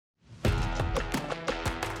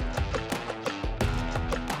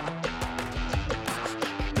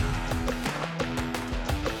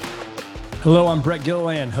Hello, I'm Brett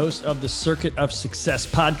Gilliland, host of the Circuit of Success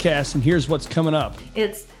podcast, and here's what's coming up.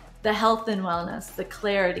 It's the health and wellness, the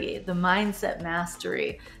clarity, the mindset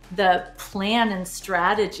mastery, the plan and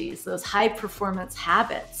strategies, those high performance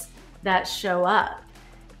habits that show up,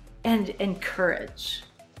 and courage,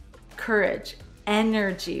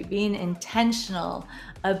 energy, being intentional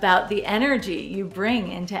about the energy you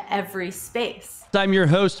bring into every space. I'm your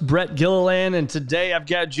host, Brett Gilliland, and today I've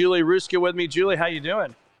got Julie Hruska with me. Julie, how you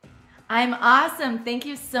doing? I'm awesome. Thank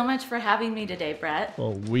you so much for having me today, Brett.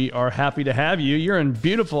 Well, we are happy to have you. You're in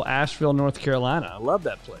beautiful Asheville, North Carolina. I love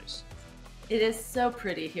that place. It is so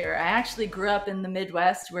pretty here. I actually grew up in the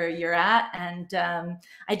Midwest where you're at, and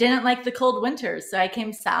I didn't like the cold winters, so I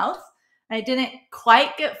came south. I didn't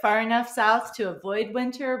quite get far enough south to avoid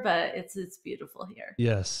winter, but it's beautiful here.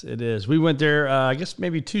 Yes, it is. We went there, I guess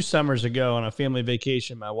maybe 2 summers ago on a family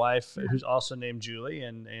vacation. My wife, who's also named Julie,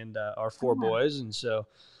 and our 4 boys, and so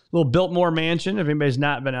little Biltmore mansion. If anybody's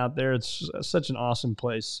not been out there, it's such an awesome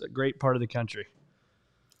place, a great part of the country.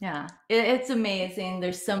 Yeah, it's amazing.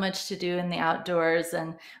 There's so much to do in the outdoors,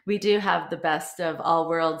 and we do have the best of all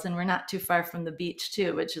worlds, and we're not too far from the beach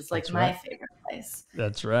too, which is like my favorite place.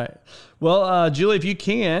 That's right. Well, Julie, if you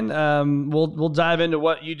can, we'll dive into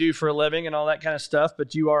what you do for a living and all that kind of stuff,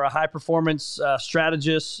 but you are a high performance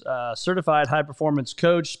strategist, certified high performance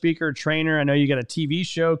coach, speaker, trainer. I know you got a TV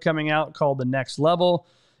show coming out called The Next Level.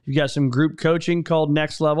 You've got some group coaching called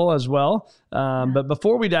Next Level as well. But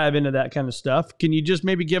before we dive into that kind of stuff, can you just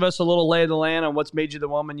maybe give us a little lay of the land on what's made you the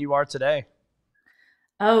woman you are today?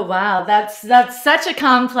 Oh, wow. That's such a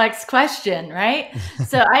complex question, right?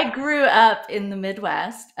 So I grew up in the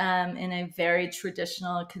Midwest in a very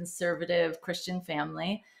traditional, conservative Christian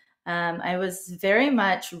family. I was very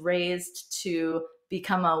much raised to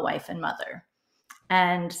become a wife and mother.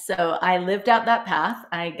 And so I lived out that path.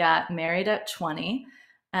 I got married at 20.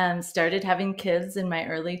 Started having kids in my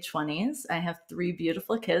early 20s. I have 3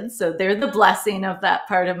 beautiful kids, so they're the blessing of that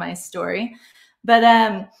part of my story. But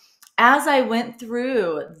as I went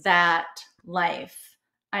through that life,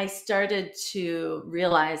 I started to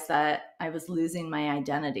realize that I was losing my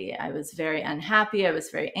identity. I was very unhappy. I was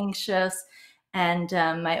very anxious. And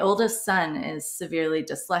my oldest son is severely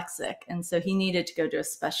dyslexic. And so he needed to go to a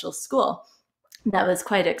special school that was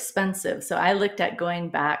quite expensive. So I looked at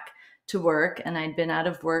going back to work, and I'd been out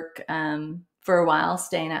of work for a while,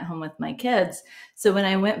 staying at home with my kids. So when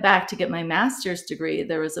I went back to get my master's degree,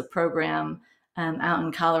 there was a program out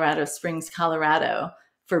in Colorado Springs, Colorado,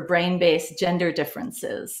 for brain-based gender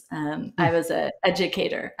differences. I was an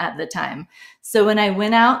educator at the time. So when I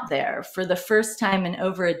went out there for the first time in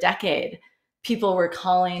over a decade, people were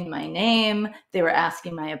calling my name. They were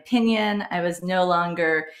asking my opinion. I was no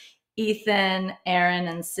longer Ethan, Aaron,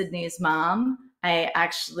 and Sydney's mom. I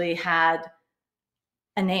actually had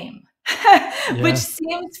a name, which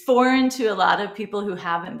seems foreign to a lot of people who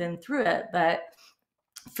haven't been through it. But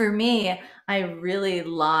for me, I really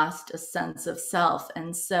lost a sense of self.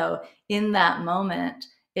 And so in that moment,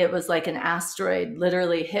 it was like an asteroid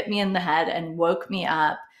literally hit me in the head and woke me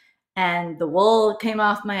up. And the wool came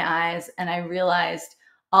off my eyes, and I realized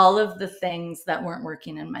all of the things that weren't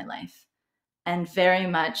working in my life. And very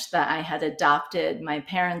much that I had adopted my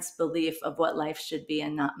parents' belief of what life should be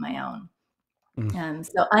and not my own.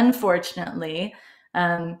 So unfortunately,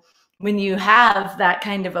 when you have that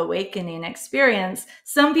kind of awakening experience,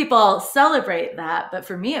 some people celebrate that. But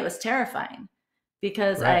for me, it was terrifying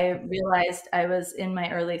because I realized I was in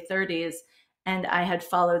my early 30s and I had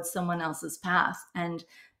followed someone else's path. And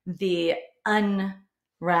the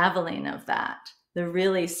unraveling of that, the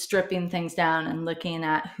really stripping things down and looking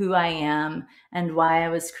at who I am and why I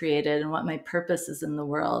was created and what my purpose is in the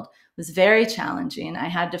world was very challenging. I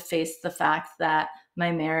had to face the fact that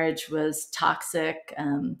my marriage was toxic.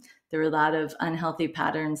 There were a lot of unhealthy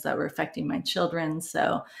patterns that were affecting my children.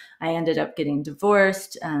 So I ended up getting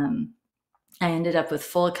divorced. I ended up with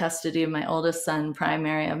full custody of my oldest son,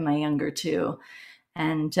 primary of my younger 2.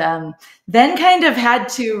 And then kind of had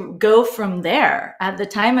to go from there. At the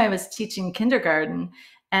time, I was teaching kindergarten.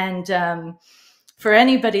 And for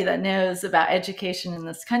anybody that knows about education in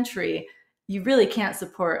this country, you really can't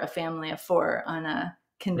support a family of 4 on a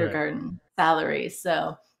kindergarten salary.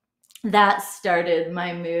 So that started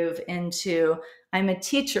my move into, I'm a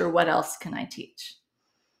teacher, what else can I teach?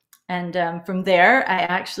 And from there, I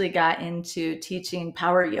actually got into teaching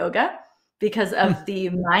power yoga because of the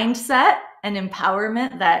mindset and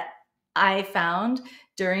empowerment that I found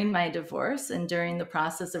during my divorce and during the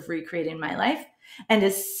process of recreating my life. And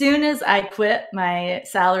as soon as I quit my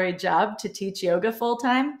salary job to teach yoga full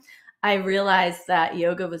time, I realized that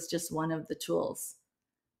yoga was just one of the tools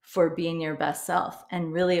for being your best self.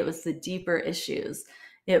 And really, it was the deeper issues.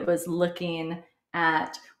 It was looking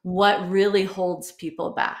at what really holds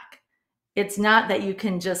people back. It's not that you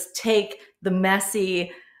can just take the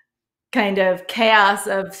messy kind of chaos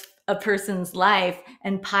of a person's life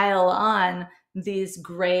and pile on these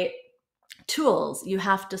great tools. You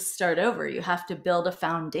have to start over. You have to build a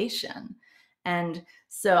foundation. And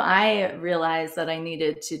so I realized that I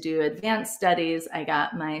needed to do advanced studies. I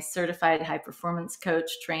got my certified high performance coach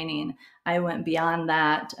training. I went beyond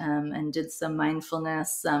that and did some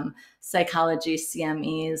mindfulness, some psychology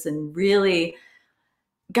CMEs, and really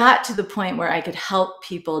got to the point where I could help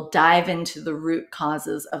people dive into the root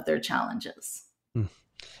causes of their challenges.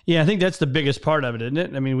 Yeah, I think that's the biggest part of it, isn't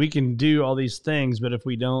it? I mean, we can do all these things, but if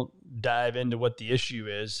we don't dive into what the issue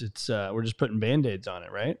is, it's we're just putting Band-Aids on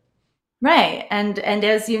it, right? Right. And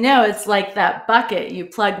as you know, it's like that bucket. You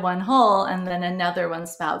plug one hole and then another one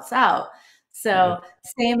spouts out. So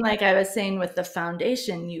same like I was saying with the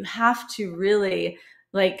foundation, you have to really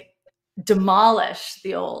like demolish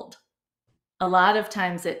the old. A lot of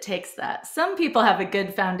times it takes that. Some people have a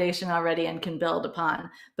good foundation already and can build upon,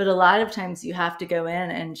 but a lot of times you have to go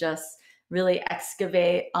in and just really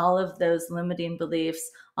excavate all of those limiting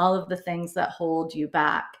beliefs, all of the things that hold you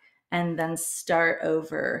back, and then start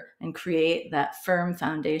over and create that firm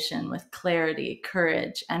foundation with clarity,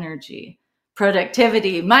 courage, energy,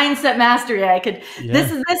 productivity, mindset mastery.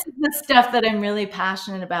 This is the stuff that I'm really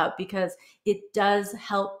passionate about because it does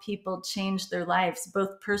help people change their lives,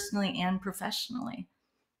 both personally and professionally.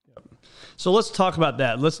 So let's talk about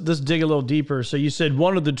that. Let's dig a little deeper. So you said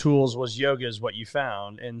one of the tools was yoga is what you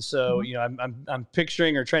found. And so, you know, I'm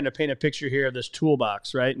picturing or trying to paint a picture here of this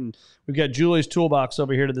toolbox, right? And we've got Julie's toolbox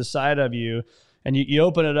over here to the side of you. And you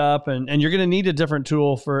open it up and you're going to need a different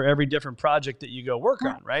tool for every different project that you go work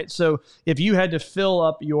on, right? So if you had to fill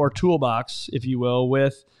up your toolbox, if you will,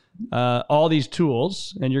 with all these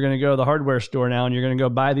tools, and you're going to go to the hardware store now and you're going to go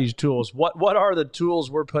buy these tools, what are the tools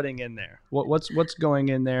we're putting in there? What's going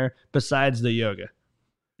in there besides the yoga?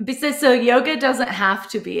 So yoga doesn't have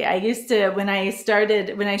to be. I used to, when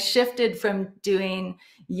I shifted from doing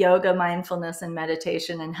yoga, mindfulness, and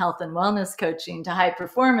meditation and health and wellness coaching to high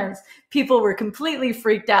performance, people were completely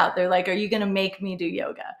freaked out. They're like, are you going to make me do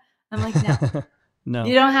yoga? I'm like, no. No.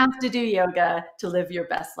 You don't have to do yoga to live your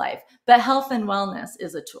best life. But health and wellness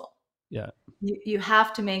is a tool. Yeah. You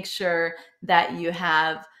have to make sure that you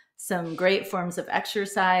have some great forms of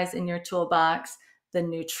exercise in your toolbox, the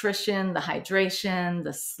nutrition, the hydration,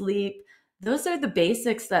 the sleep. Those are the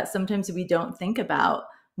basics that sometimes we don't think about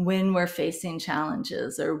when we're facing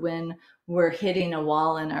challenges or when we're hitting a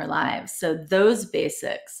wall in our lives. So those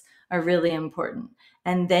basics are really important.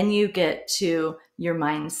 And then you get to your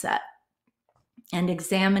mindset and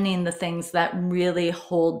examining the things that really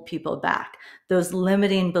hold people back, those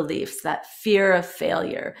limiting beliefs, that fear of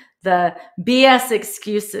failure, the BS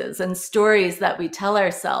excuses and stories that we tell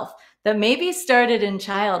ourselves that maybe started in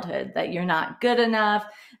childhood, that you're not good enough,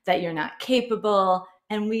 that you're not capable,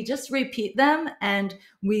 and we just repeat them and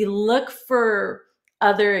we look for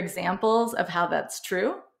other examples of how that's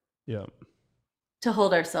true to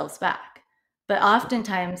hold ourselves back. But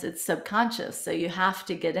oftentimes it's subconscious. So you have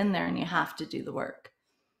to get in there and you have to do the work.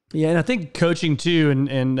 Yeah. And I think coaching too,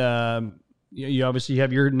 and you obviously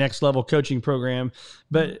have your next level coaching program,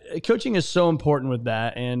 but coaching is so important with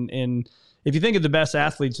that. And if you think of the best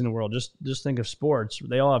athletes in the world, just think of sports.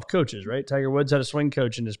 They all have coaches, right? Tiger Woods had a swing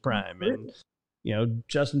coach in his prime. And, you know,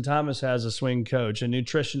 Justin Thomas has a swing coach, a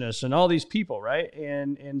nutritionist, and all these people, right?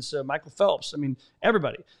 And so Michael Phelps, I mean,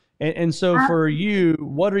 everybody. And so for you,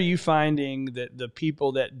 what are you finding that the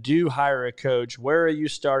people that do hire a coach, where are you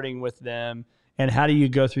starting with them? And how do you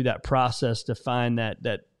go through that process to find that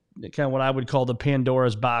kind of what I would call the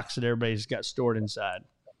Pandora's box that everybody's got stored inside?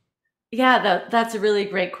 Yeah, that's a really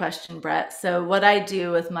great question, Brett. So what I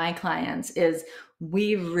do with my clients is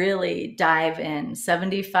we really dive in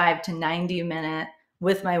 75 to 90 minute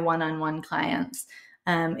with my one-on-one clients.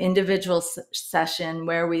 Individual session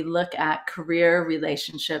where we look at career,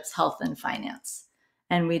 relationships, health, and finance.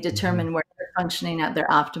 And we determine where they're functioning at their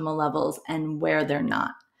optimal levels and where they're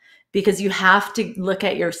not. Because you have to look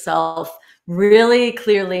at yourself really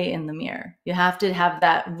clearly in the mirror. You have to have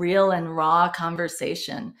that real and raw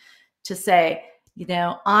conversation to say, you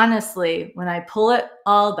know, honestly, when I pull it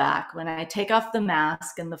all back, when I take off the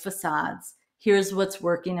mask and the facades, here's what's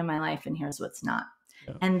working in my life and here's what's not.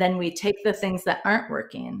 Yeah. And then we take the things that aren't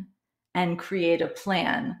working and create a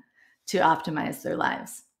plan to optimize their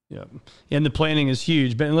lives. Yeah. And the planning is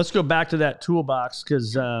huge. But let's go back to that toolbox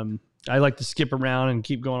because I like to skip around and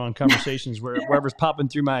keep going on conversations wherever's popping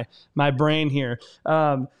through my brain here.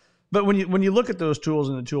 But when you look at those tools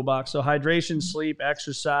in the toolbox, so hydration, sleep,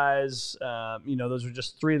 exercise, those are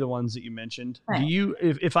just three of the ones that you mentioned. Right. Do you,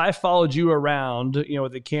 if I followed you around,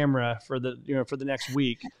 with the camera for the next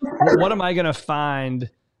week, what am I going to find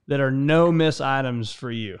that are no miss items for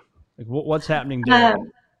you? Like what's happening daily?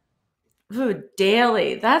 Ooh,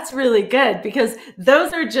 daily. That's really good because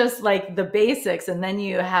those are just like the basics. And then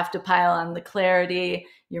you have to pile on the clarity,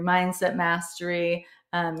 your mindset mastery,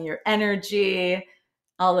 your energy,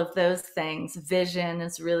 all of those things. Vision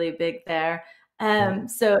is really big there.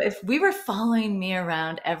 So if we were following me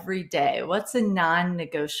around every day, what's a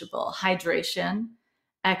non-negotiable? Hydration,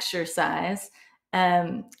 exercise,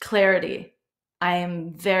 clarity. I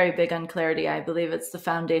am very big on clarity. I believe it's the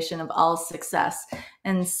foundation of all success.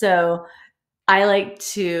 And so I like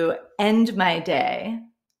to end my day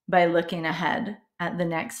by looking ahead at the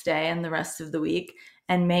next day and the rest of the week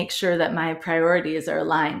and make sure that my priorities are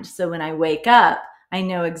aligned. So when I wake up, I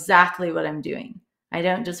know exactly what I'm doing. I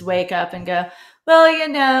don't just wake up and go,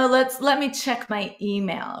 well, let me check my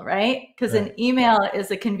email, right? Because an email is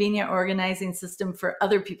a convenient organizing system for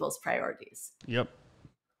other people's priorities. Yep.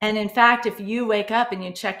 And in fact, if you wake up and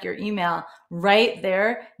you check your email right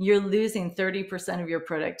there, you're losing 30% of your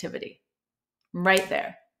productivity right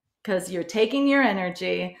there because you're taking your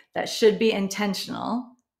energy that should be intentional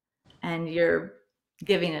and you're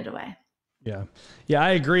giving it away. Yeah. Yeah,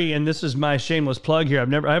 I agree. And this is my shameless plug here.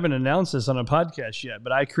 I haven't announced this on a podcast yet,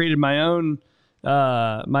 but I created my own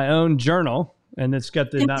journal, and it's got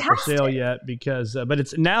the not for sale yet because, but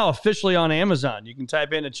it's now officially on Amazon. You can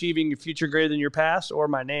type in Achieving Your Future Greater Than Your Past or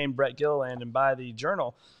my name, Brett Gilliland, and buy the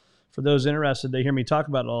journal. For those interested, they hear me talk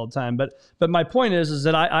about it all the time. But my point is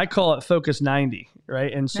that I call it Focus 90,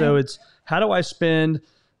 right? And so it's how do I spend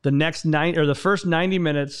the first 90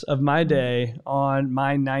 minutes of my day on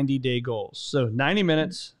my 90-day goals. So 90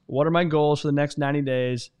 minutes, what are my goals for the next 90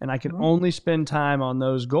 days? And I can only spend time on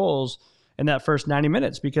those goals in that first 90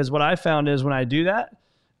 minutes because what I found is when I do that,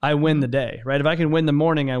 I win the day, right? If I can win the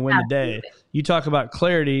morning, I win the day. You talk about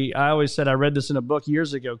clarity. I always said, I read this in a book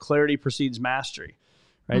years ago, clarity precedes mastery,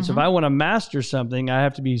 right? So if I want to master something, I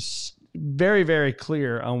have to be very, very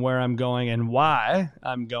clear on where I'm going and why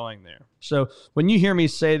I'm going there. So when you hear me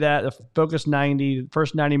say that, the Focus 90,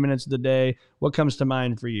 first 90 minutes of the day, what comes to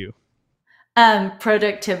mind for you?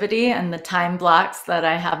 Productivity and the time blocks that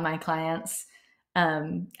I have my clients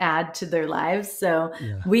add to their lives. So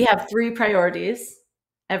we have 3 priorities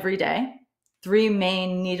every day, 3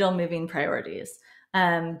 main needle moving priorities.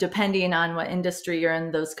 Depending on what industry you're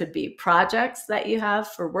in, those could be projects that you have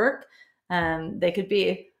for work. They could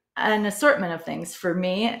be an assortment of things. For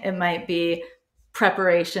me, it might be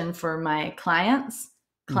preparation for my client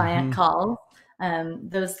calls,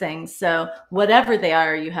 those things. So whatever they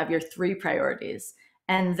are, you have your 3 priorities.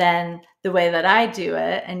 And then the way that I do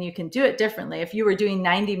it, and you can do it differently. If you were doing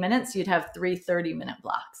 90 minutes, you'd have 3 30-minute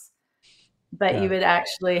blocks. But you would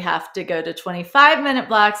actually have to go to 25-minute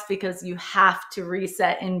blocks because you have to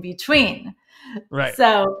reset in between. Right.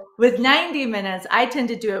 So with 90 minutes, I tend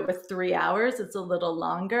to do it with 3 hours. It's a little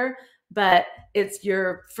longer, but it's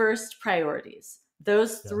your first priorities.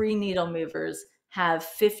 Those 3 needle movers have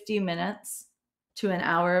 50 minutes to an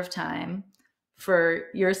hour of time. For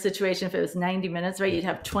your situation, if it was 90 minutes, right, you'd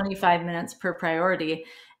have 25 minutes per priority.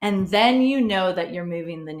 And then you know that you're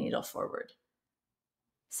moving the needle forward.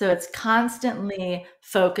 So it's constantly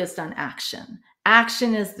focused on action.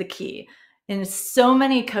 Action is the key. And so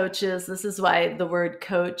many coaches, this is why the word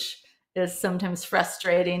coach is sometimes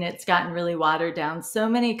frustrating. It's gotten really watered down. So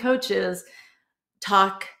many coaches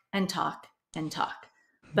talk and talk and talk.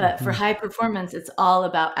 But for high performance, it's all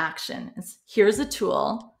about action. Here's a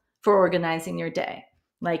tool for organizing your day,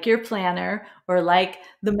 like your planner or like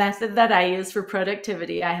the method that I use for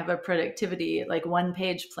productivity. I have a productivity, like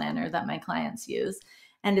 1-page planner that my clients use.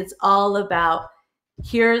 And it's all about,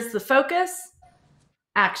 here's the focus,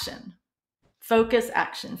 action, focus,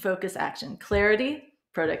 action, clarity,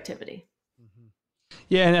 productivity.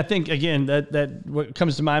 Yeah. And I think, again, that what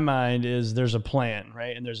comes to my mind is there's a plan,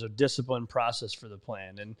 right? And there's a disciplined process for the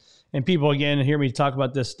plan. And people, again, hear me talk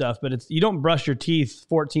about this stuff, but you don't brush your teeth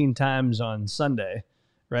 14 times on Sunday,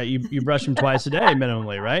 right? You brush them twice a day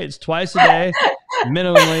minimally, right? It's twice a day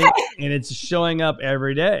minimally, and it's showing up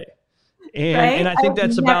every day. And I think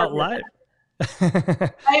that's about life.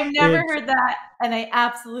 I've never heard that, and I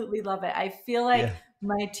absolutely love it. I feel like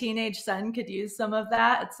my teenage son could use some of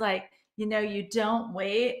that. It's like, you don't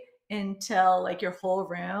wait until like your whole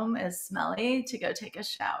room is smelly to go take a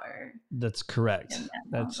shower. That's correct.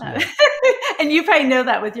 And you probably know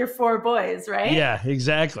that with your 4 boys, right? Yeah,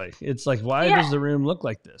 exactly. It's like, why does the room look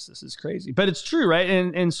like this? This is crazy. But it's true, right?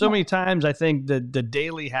 And so many times I think the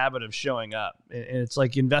daily habit of showing up, and it's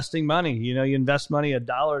like investing money. You invest money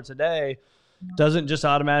 $1 today, doesn't just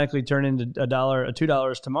automatically turn into $1 or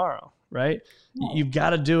 $2 tomorrow, right? You've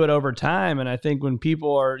got to do it over time. And I think when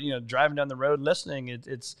people are, driving down the road listening,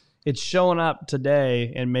 it's showing up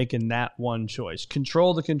today and making that one choice.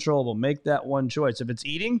 Control the controllable. Make that one choice. If it's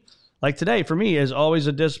eating, like today, for me, is always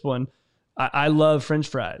a discipline. I love French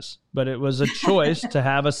fries, but it was a choice to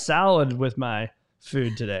have a salad with my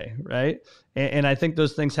food today, right? And I think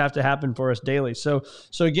those things have to happen for us daily. So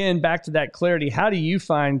again, back to that clarity. How do you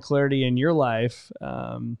find clarity in your life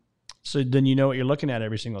so then you know what you're looking at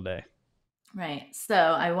every single day? Right. So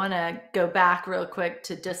I want to go back real quick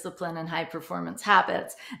to discipline and high performance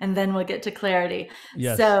habits, and then we'll get to clarity.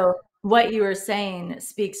 Yes. So what you were saying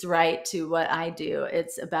speaks right to what I do.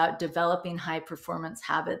 It's about developing high performance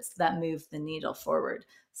habits that move the needle forward.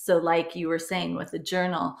 So like you were saying with a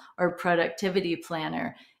journal or productivity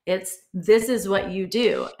planner, this is what you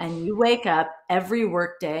do. And you wake up every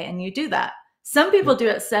workday and you do that. Some people do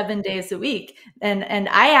it 7 days a week. And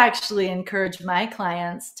I actually encourage my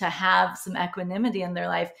clients to have some equanimity in their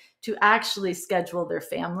life, to actually schedule their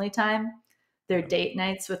family time, their date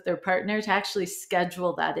nights with their partner, to actually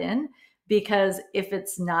schedule that in, because if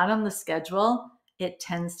it's not on the schedule, it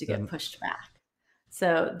tends to get pushed back.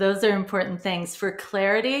 So those are important things. For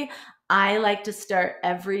clarity, I like to start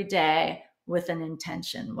every day with an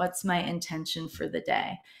intention. What's my intention for the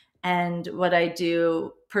day? And what I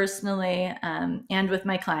do personally and with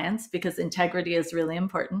my clients, because integrity is really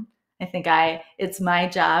important. I think it's my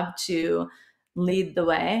job to lead the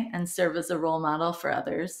way and serve as a role model for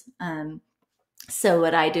others. So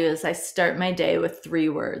what I do is I start my day with 3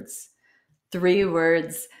 words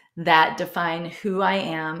that define who I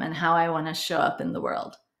am and how I want to show up in the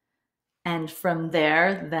world. And from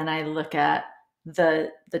there, then I look at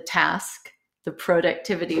the task, the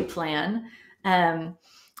productivity plan.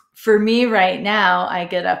 For me right now, I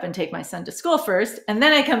get up and take my son to school first, and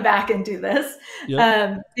then I come back and do this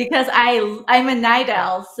because I'm a night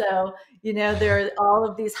owl. So, there are all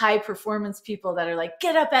of these high performance people that are like,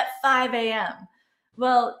 get up at 5 a.m.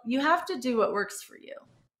 Well, you have to do what works for you.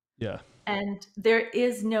 Yeah. And there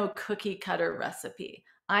is no cookie cutter recipe.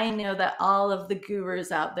 I know that all of the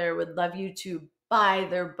gurus out there would love you to buy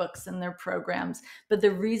their books and their programs. But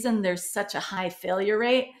the reason there's such a high failure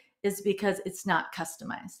rate is because it's not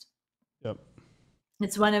customized. Yep.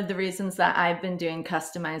 It's one of the reasons that I've been doing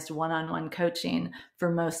customized one-on-one coaching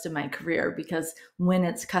for most of my career, because when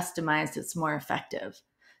it's customized, it's more effective.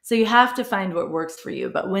 So you have to find what works for you.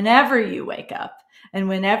 But whenever you wake up and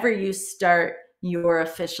whenever you start your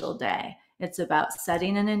official day, it's about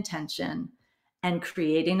setting an intention and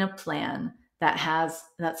creating a plan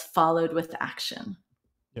that's followed with action.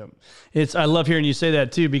 Yep. I love hearing you say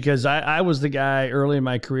that too, because I was the guy early in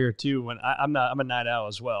my career too, when I'm a night owl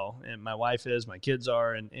as well. And my wife is, my kids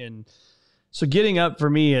are. And so getting up for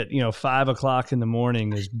me at, 5 o'clock in the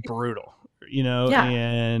morning is brutal,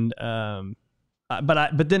 and,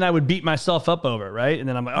 but then I would beat myself up over it. Right. And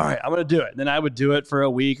then I'm like, all right, I'm going to do it. And then I would do it for a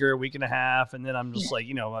week or a week and a half. And then I'm just like,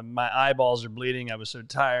 my eyeballs are bleeding. I was so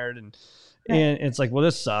tired. And it's like, well,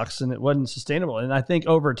 this sucks. And it wasn't sustainable. And I think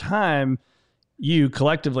over time, you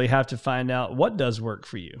collectively have to find out what does work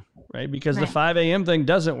for you, right? Because the 5 a.m. thing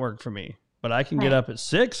doesn't work for me, but I can get up at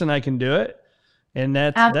 6 and I can do it. And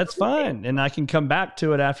that's fine. And I can come back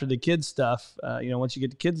to it after the kids stuff, once you get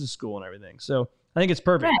the kids to school and everything. So I think it's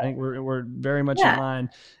perfect. I think we're very much in line.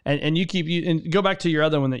 And and go back to your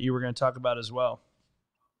other one that you were going to talk about as well.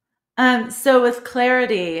 So with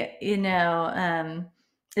clarity,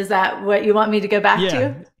 is that what you want me to go back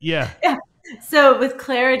to? Yeah. So with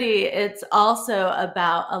clarity, it's also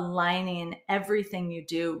about aligning everything you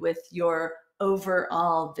do with your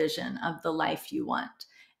overall vision of the life you want.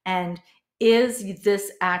 And is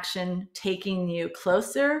this action taking you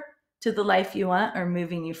closer to the life you want or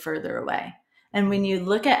moving you further away? And when you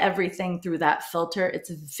look at everything through that filter, it's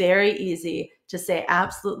very easy to say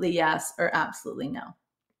absolutely yes or absolutely no.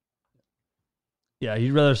 Yeah,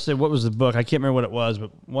 you'd rather say, what was the book? I can't remember what it was,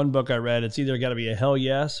 but one book I read, it's either got to be a hell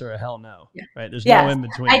yes or a hell no, right? There's no in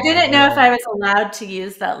between. I didn't know if I was allowed to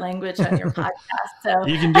use that language on your podcast. So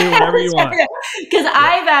you can do whatever you want. Because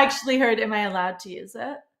I've actually heard, am I allowed to use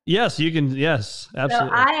it? Yes, you can. Yes, absolutely.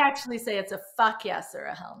 So I actually say it's a fuck yes or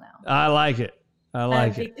a hell no. I like it. I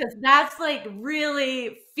like it. Because that's like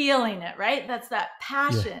really feeling it, right? That's that Yeah.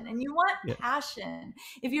 passion. And you want Yeah. passion.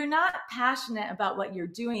 If you're not passionate about what you're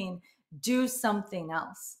doing, do something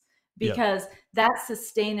else, Yeah. because that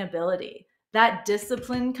sustainability, that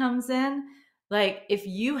discipline comes in. Like if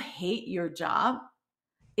you hate your job,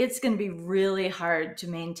 it's going to be really hard to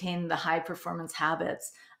maintain the high performance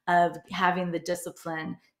habits of having the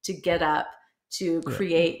discipline to get up, to Yeah.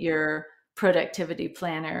 create your productivity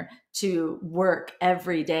planner, to work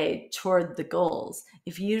every day toward the goals.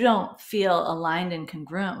 If you don't feel aligned and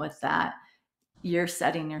congruent with that, you're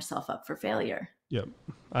setting yourself up for failure. Yep.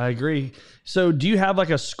 I agree. So do you have like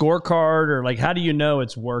a scorecard, or like, how do you know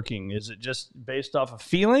it's working? Is it just based off of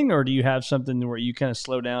feeling, or do you have something where you kind of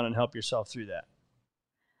slow down and help yourself through that?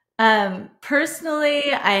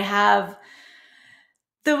 Personally, I have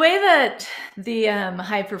the way that the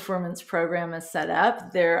high performance program is set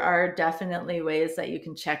up. There are definitely ways that you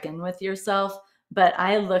can check in with yourself, but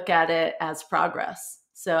I look at it as progress.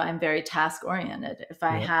 So I'm very task oriented. If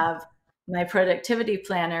I Yep. have my productivity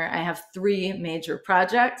planner, I have 3 major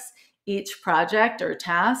projects. Each project or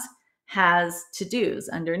task has to dos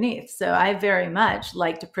underneath. So I very much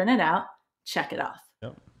like to print it out, check it off.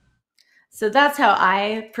 Yep. So that's how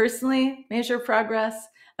I personally measure progress.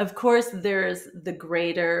 Of course, there's the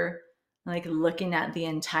greater, like looking at the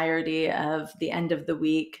entirety of the end of the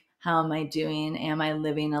week. How am I doing? Am I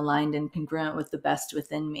living aligned and congruent with the best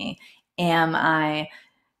within me? Am I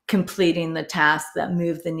completing the tasks that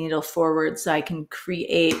move the needle forward so I can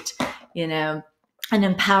create, an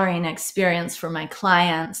empowering experience for my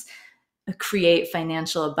clients, create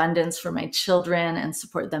financial abundance for my children and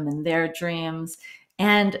support them in their dreams?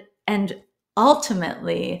 And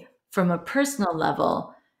ultimately, from a personal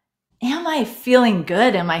level, am I feeling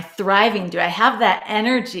good? Am I thriving? Do I have that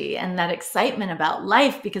energy and that excitement about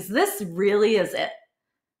life? Because this really is it,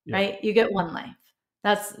 Yep. right? You get one life.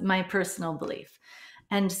 That's my personal belief.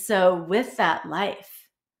 And so with that life,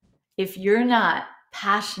 if you're not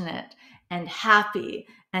passionate and happy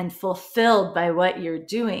and fulfilled by what you're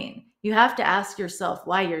doing, you have to ask yourself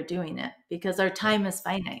why you're doing it, because our time is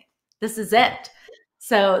finite. This is it.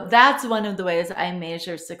 So that's one of the ways I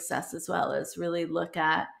measure success as well, is really look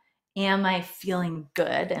at, am I feeling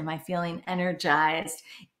good? Am I feeling energized?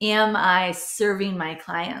 Am I serving my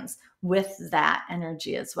clients with that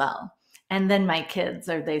energy as well? And then my kids,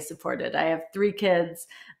 are they supported? I have 3 kids.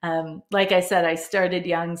 Like I said, I started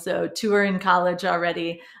young, so 2 are in college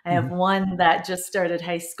already. I have 1 that just started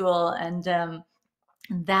high school, and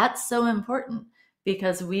that's so important,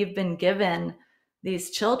 because we've been given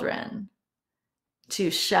these children to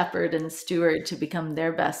shepherd and steward to become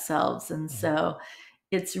their best selves. And so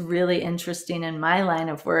it's really interesting in my line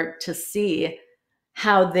of work to see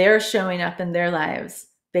how they're showing up in their lives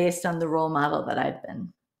based on the role model that I've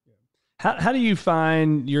been. How do you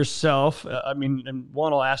find yourself? I mean, and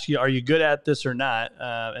one will ask you, are you good at this or not?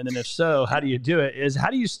 And then if so, how do you do it?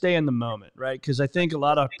 How do you stay in the moment, right? Because I think a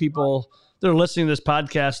lot of people that are listening to this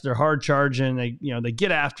podcast, they're hard charging. They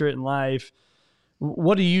get after it in life.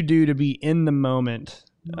 What do you do to be in the moment?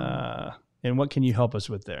 And what can you help us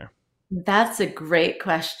with there? That's a great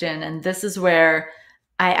question. And this is where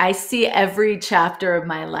I see every chapter of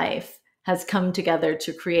my life has come together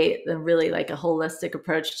to create really like a holistic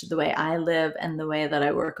approach to the way I live and the way that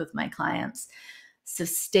I work with my clients. So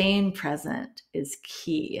staying present is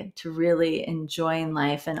key to really enjoying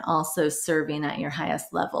life and also serving at your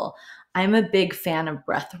highest level. I'm a big fan of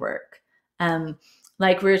breath work.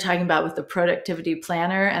 Like we were talking about with the productivity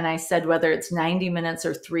planner, and I said, whether it's 90 minutes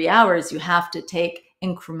or 3 hours, you have to take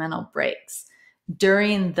incremental breaks.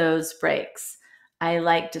 During those breaks, I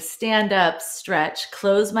like to stand up, stretch,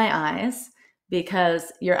 close my eyes,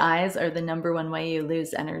 because your eyes are the number one way you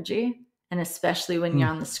lose energy. And especially when you're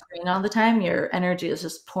on the screen all the time, your energy is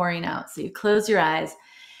just pouring out. So you close your eyes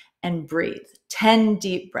and breathe 10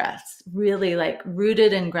 deep breaths, really like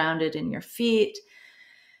rooted and grounded in your feet.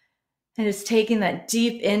 And just taking that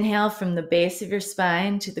deep inhale from the base of your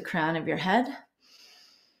spine to the crown of your head.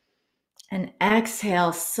 And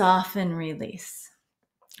exhale, soften, release.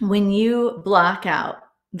 When you block out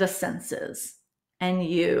the senses and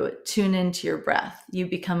you tune into your breath, you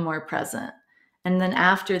become more present. And then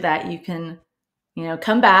after that, you can,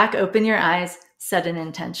 come back, open your eyes, set an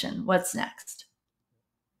intention. What's next?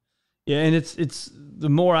 Yeah, and it's the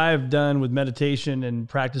more I've done with meditation and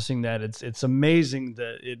practicing that, it's amazing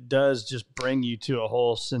that it does just bring you to a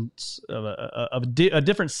whole sense of a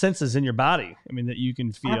different senses in your body. I mean, that you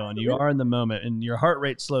can feel. Absolutely. And you are in the moment, and your heart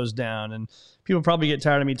rate slows down. And people probably get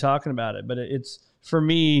tired of me talking about it, but it's, for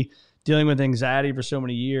me, dealing with anxiety for so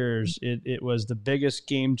many years, it was the biggest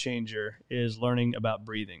game changer, is learning about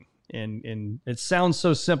breathing. And it sounds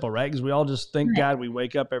so simple, right? Because we all just thank Right. God we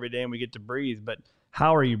wake up every day and we get to breathe. But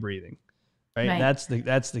how are you breathing? Right. Right.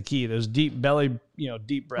 That's the key. Those deep belly,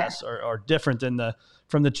 deep Yeah. breaths are different than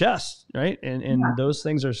from the chest. Right. And Yeah. those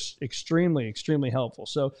things are extremely, extremely helpful.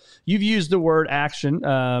 So you've used the word action,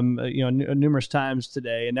 numerous times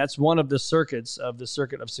today, and that's one of the circuits of the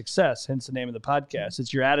circuit of success, hence the name of the podcast.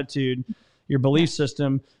 It's your attitude, your Yeah. belief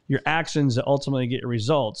system, your actions that ultimately get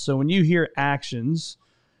results. So when you hear actions,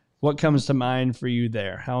 what comes to mind for you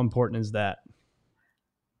there? How important is that?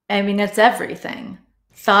 I mean, it's everything.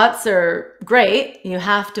 Thoughts are great. You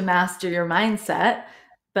have to master your mindset,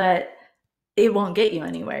 but it won't get you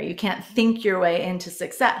anywhere. You can't think your way into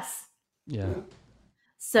success. Yeah.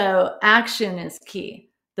 So, action is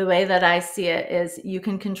key. The way that I see it is you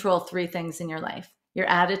can control three things in your life: your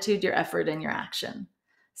attitude, your effort, and your action.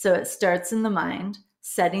 So, it starts in the mind,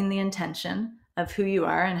 setting the intention of who you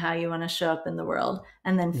are and how you want to show up in the world,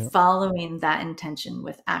 and then Yeah. following that intention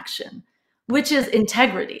with action, which is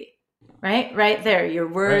integrity, right? Right there, your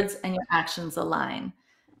Right. words and your actions align.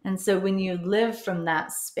 And so, when you live from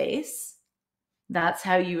that space, that's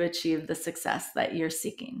how you achieve the success that you're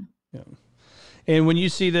seeking. Yeah. And when you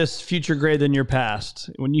see this future greater than your past,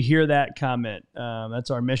 when you hear that comment, that's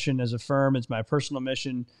our mission as a firm. It's my personal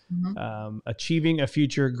mission. Mhm. Achieving a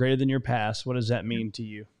future greater than your past. What does that mean to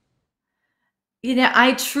you?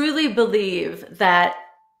 I truly believe that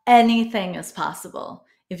anything is possible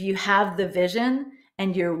if you have the vision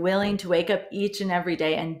and you're willing to wake up each and every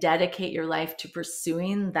day and dedicate your life to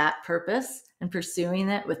pursuing that purpose and pursuing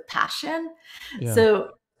it with passion. Yeah.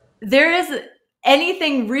 So there is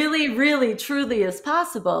anything really, really, truly is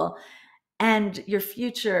possible, and your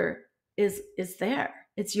future is there.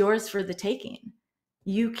 It's yours for the taking.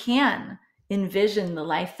 You can envision the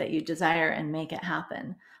life that you desire and make it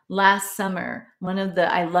happen. Last summer,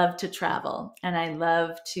 I love to travel and I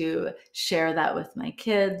love to share that with my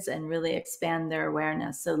kids and really expand their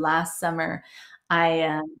awareness. So last summer,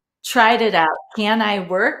 I tried it out. Can I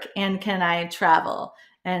work and can I travel?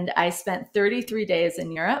 And I spent 33 days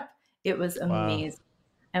in Europe. It was Wow. amazing.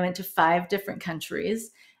 I went to 5 different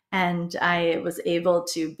countries and I was able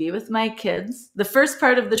to be with my kids. The first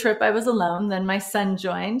part of the trip, I was alone. Then my son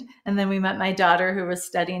joined, and then we met my daughter who was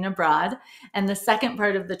studying abroad. And the second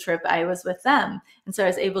part of the trip, I was with them. And so I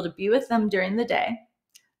was able to be with them during the day.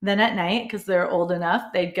 Then at night, because they're old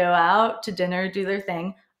enough, they'd go out to dinner, do their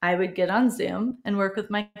thing. I would get on Zoom and work with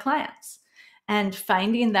my clients. And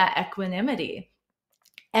finding that equanimity,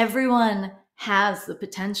 everyone has the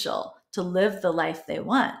potential to live the life they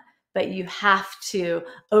want, but you have to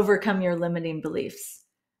overcome your limiting beliefs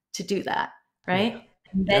to do that, Yeah. right?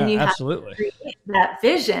 And then Yeah, you have to absolutely. create that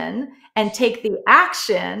vision and take the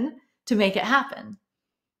action to make it happen.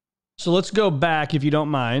 So let's go back, if you don't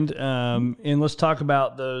mind, and let's talk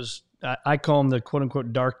about those. I call them the quote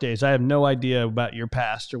unquote dark days. I have no idea about your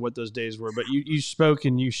past or what those days were, but you spoke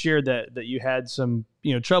and you shared that you had some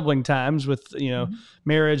troubling times with Mhm.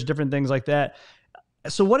 marriage, different things like that.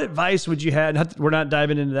 So what advice would you have? We're not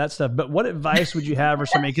diving into that stuff, but what advice would you have for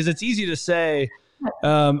somebody? Because it's easy to say,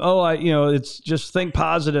 it's just think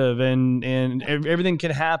positive and everything can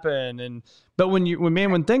happen. But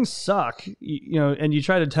when things suck, and you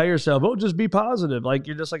try to tell yourself, oh, just be positive. Like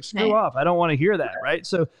you're just like, screw Right. off. I don't want to hear that. Right.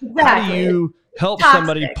 So how do Exactly. you help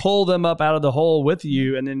somebody Toxic. pull them up out of the hole with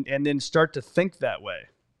you and then start to think that way?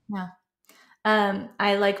 Yeah.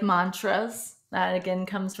 I like mantras. That again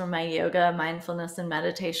comes from my yoga, mindfulness, and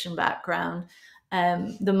meditation background.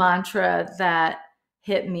 The mantra that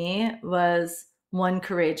hit me was one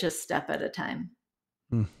courageous step at a time.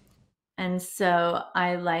 Hmm. And so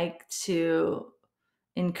I like to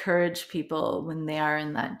encourage people when they are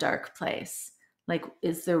in that dark place. Like,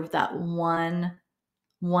 is there that one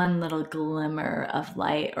little glimmer of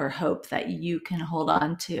light or hope that you can hold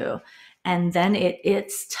on to? And then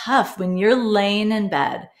it's tough when you're laying in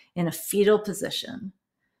bed in a fetal position,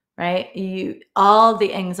 right? All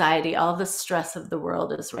the anxiety, all the stress of the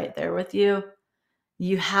world is right there with you.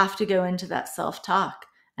 You have to go into that self-talk.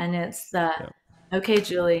 And it's Yeah. okay,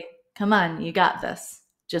 Julie, come on, you got this.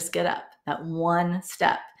 Just get up. That one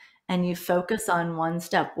step. And you focus on one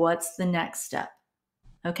step. What's the next step?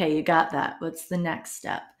 Okay, you got that. What's the next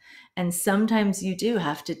step? And sometimes you do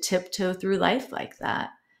have to tiptoe through life like that.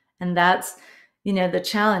 And that's, the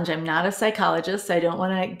challenge. I'm not a psychologist, so I don't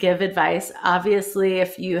want to give advice. Obviously,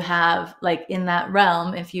 if you have, like in that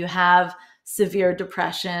realm, if you have severe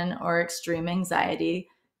depression or extreme anxiety,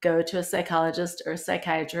 go to a psychologist or a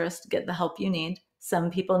psychiatrist, get the help you need. Some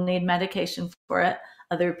people need medication for it.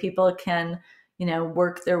 Other people can,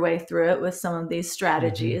 work their way through it with some of these Mm-hmm.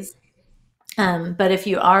 strategies. But if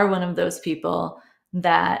you are one of those people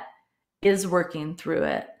that is working through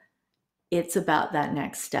it, it's about that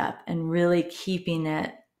next step and really keeping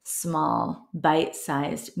it small,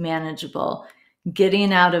 bite-sized, manageable,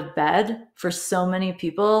 getting out of bed for so many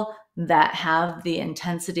people that have the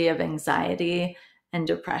intensity of anxiety and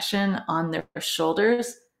depression on their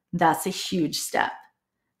shoulders. That's a huge step.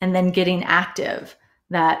 And then getting active,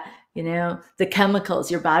 that, the chemicals,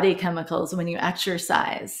 your body chemicals when you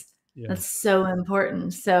exercise, that's so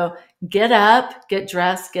important. So get up, get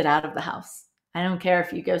dressed, get out of the house. I don't care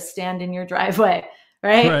if you go stand in your driveway,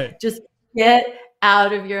 right? Just get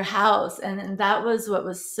out of your house. And that was what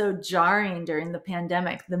was so jarring during the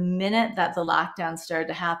pandemic. The minute that the lockdown started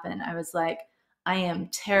to happen, I was like, I am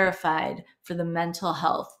terrified for the mental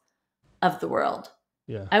health of the world.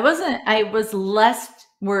 Yeah. I was less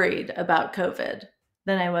worried about COVID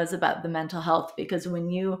than I was about the mental health, because when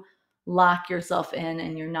you lock yourself in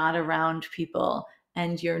and you're not around people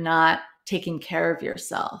and you're not taking care of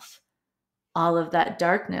yourself, all of that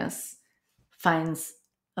darkness finds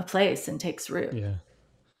a place and takes root. Yeah.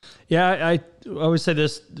 Yeah, I always say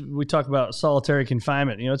this. We talk about solitary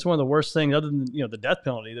confinement. It's one of the worst things, other than the death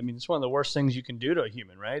penalty. I mean, it's one of the worst things you can do to a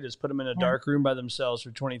human, right? Is put them in a dark room by themselves for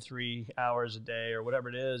 23 hours a day or whatever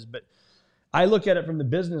it is. But I look at it from the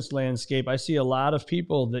business landscape. I see a lot of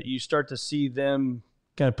people that you start to see them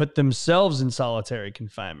kind of put themselves in solitary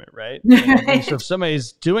confinement, right? And so if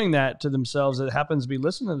somebody's doing that to themselves that happens to be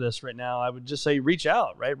listening to this right now, I would just say reach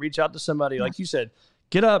out, right? Reach out to somebody, like you said.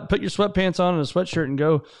 Get up, put your sweatpants on and a sweatshirt and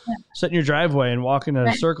go sit in your driveway and walk in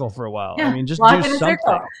a circle for a while. I mean, just do something.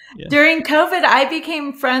 Yeah. During COVID, I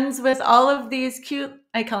became friends with all of these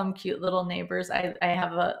I call them cute little neighbors. I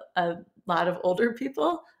have a lot of older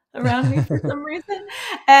people around me for some reason.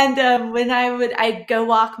 And when I'd go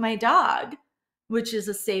walk my dog, which is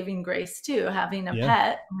a saving grace too. Having a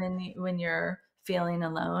pet when you're feeling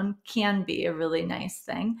alone can be a really nice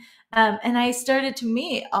thing. And I started to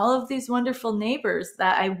meet all of these wonderful neighbors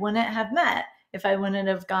that I wouldn't have met if I wouldn't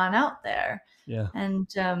have gone out there. Yeah. And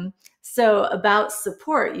so about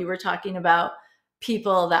support, you were talking about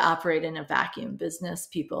people that operate in a vacuum business,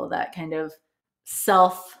 people that kind of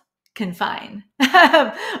self-confine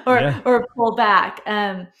or pull back.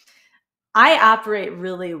 I operate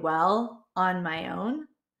really well on my own,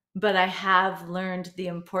 but I have learned the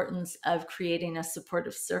importance of creating a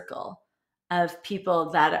supportive circle of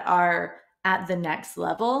people that are at the next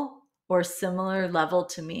level or similar level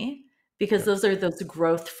to me, because those are those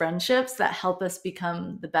growth friendships that help us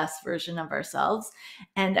become the best version of ourselves.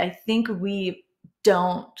 And I think we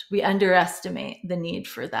underestimate the need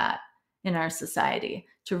for that in our society,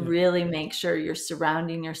 to really make sure you're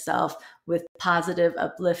surrounding yourself with positive,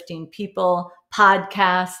 uplifting people,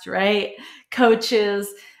 podcasts, right? Coaches.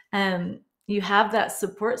 You have that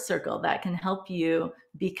support circle that can help you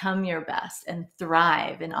become your best and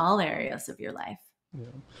thrive in all areas of your life. Yeah.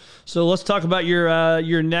 So let's talk about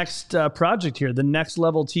your next project here, the Next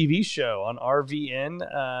Level TV show on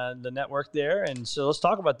RVN, the network there. And so let's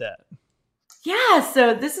talk about that. Yeah,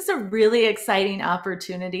 so this is a really exciting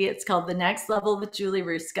opportunity. It's called The Next Level with Julie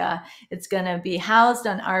Hruska. It's going to be housed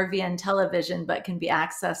on RVN television, but can be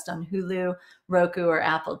accessed on Hulu, Roku, or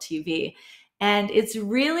Apple TV. And it's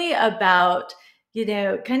really about,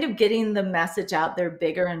 kind of getting the message out there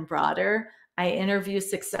bigger and broader. I interview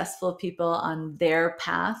successful people on their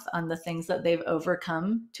path, on the things that they've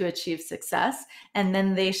overcome to achieve success, and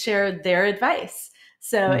then they share their advice.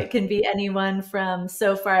 So it can be anyone from,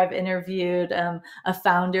 so far I've interviewed a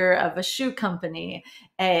founder of a shoe company,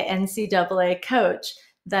 a NCAA coach,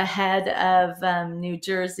 the head of New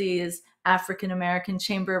Jersey's African-American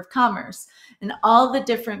Chamber of Commerce. And all the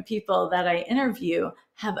different people that I interview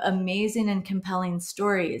have amazing and compelling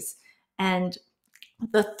stories. And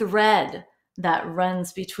the thread that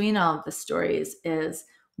runs between all of the stories is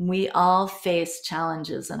we all face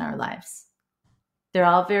challenges in our lives. They're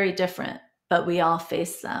all very different, but we all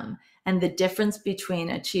face them. And the difference between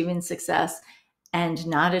achieving success and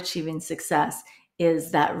not achieving success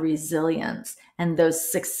is that resilience and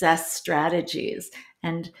those success strategies.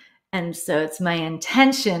 And so it's my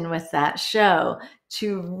intention with that show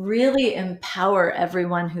to really empower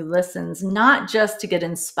everyone who listens, not just to get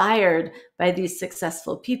inspired by these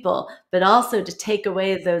successful people, but also to take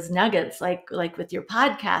away those nuggets, like with your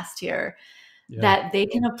podcast here, that they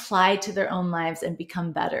can apply to their own lives and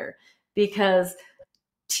become better. Because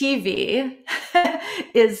TV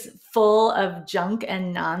is full of junk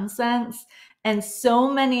and nonsense, and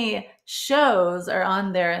so many shows are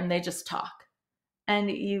on there and they just talk.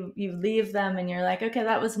 And you leave them and you're like, okay,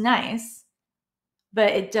 that was nice,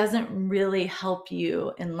 but it doesn't really help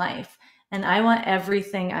you in life. And I want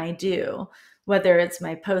everything I do, whether it's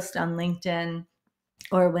my post on LinkedIn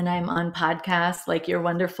or when I'm on podcasts like your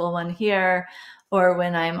wonderful one here, or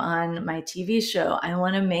when I'm on my TV show, I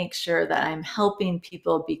want to make sure that I'm helping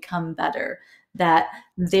people become better, that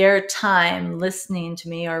their time listening to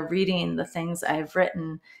me or reading the things I've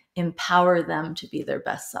written empower them to be their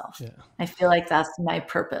best self. Yeah. I feel like that's my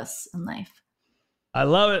purpose in life. I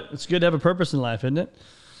love it. It's good to have a purpose in life, isn't it?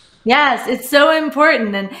 Yes, it's so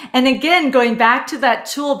important. And again, going back to that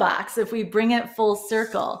toolbox, if we bring it full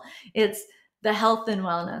circle, it's the health and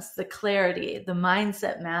wellness, the clarity, the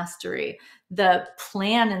mindset mastery, the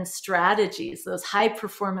plan and strategies, those high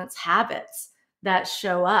performance habits that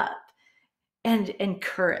show up, and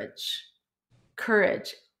courage,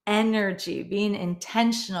 energy, being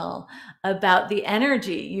intentional about the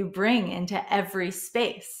energy you bring into every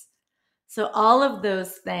space. So all of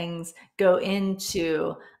those things go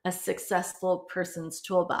into a successful person's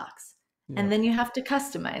toolbox. Yeah. And then you have to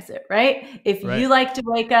customize it, right? If Right. you like to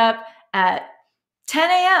wake up at 10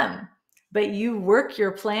 a.m., but you work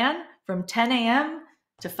your plan from 10 a.m.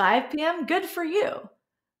 to 5 p.m., good for you.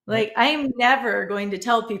 Like, I'm never going to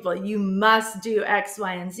tell people you must do X,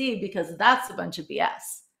 Y, and Z, because that's a bunch of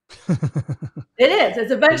BS. It is.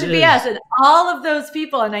 It's a bunch of BS. And all of those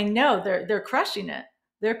people, and I know they're crushing it.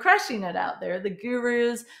 They're crushing it out there, the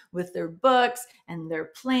gurus with their books and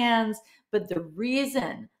their plans. But the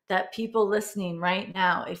reason that people listening right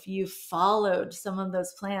now, if you followed some of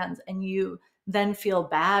those plans and you then feel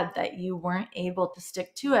bad that you weren't able to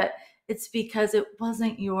stick to it, it's because it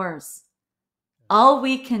wasn't yours. All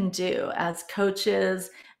we can do as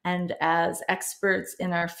coaches and as experts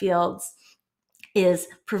in our fields is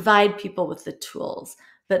provide people with the tools,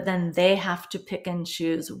 but then they have to pick and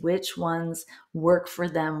choose which ones work for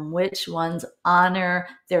them, which ones honor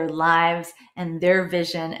their lives and their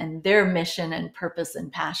vision and their mission and purpose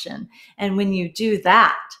and passion. And when you do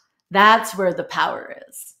that, that's where the power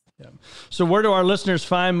is. Yeah. So where do our listeners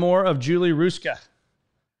find more of Julie Hruska?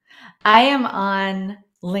 I am on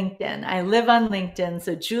LinkedIn. I live on LinkedIn.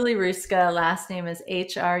 So Julie Hruska, last name is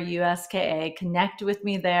Hruska. Connect with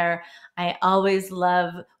me there. I always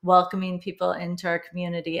love welcoming people into our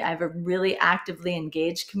community. I have a really actively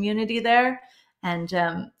engaged community there, and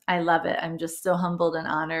I love it. I'm just so humbled and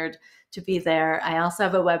honored to be there. I also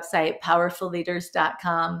have a website,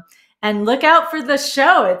 powerfulleaders.com. And look out for the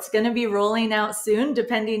show. It's going to be rolling out soon,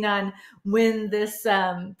 depending on when this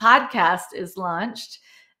podcast is launched.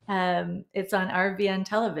 It's on RVN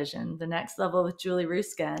television, The Next Level with Julie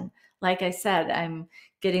Hruska. And like I said, I'm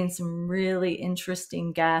getting some really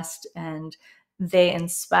interesting guests, and they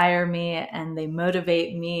inspire me and they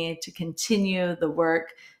motivate me to continue the work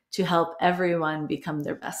to help everyone become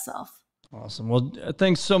their best self. Awesome. Well,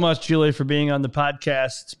 thanks so much, Julie, for being on the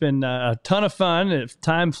podcast. It's been a ton of fun.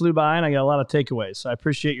 Time flew by and I got a lot of takeaways. So I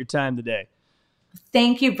appreciate your time today.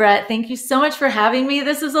 Thank you, Brett. Thank you so much for having me.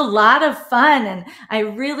 This is a lot of fun. And I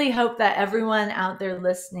really hope that everyone out there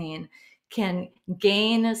listening can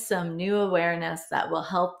gain some new awareness that will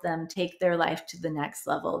help them take their life to the next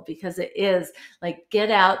level, because it is like, get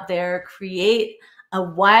out there, create a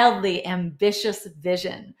wildly ambitious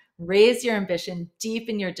vision, raise your ambition,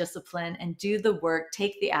 deepen your discipline, and do the work,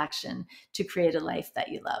 take the action to create a life that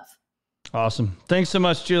you love. Awesome. Thanks so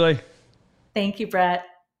much, Julie. Thank you, Brett.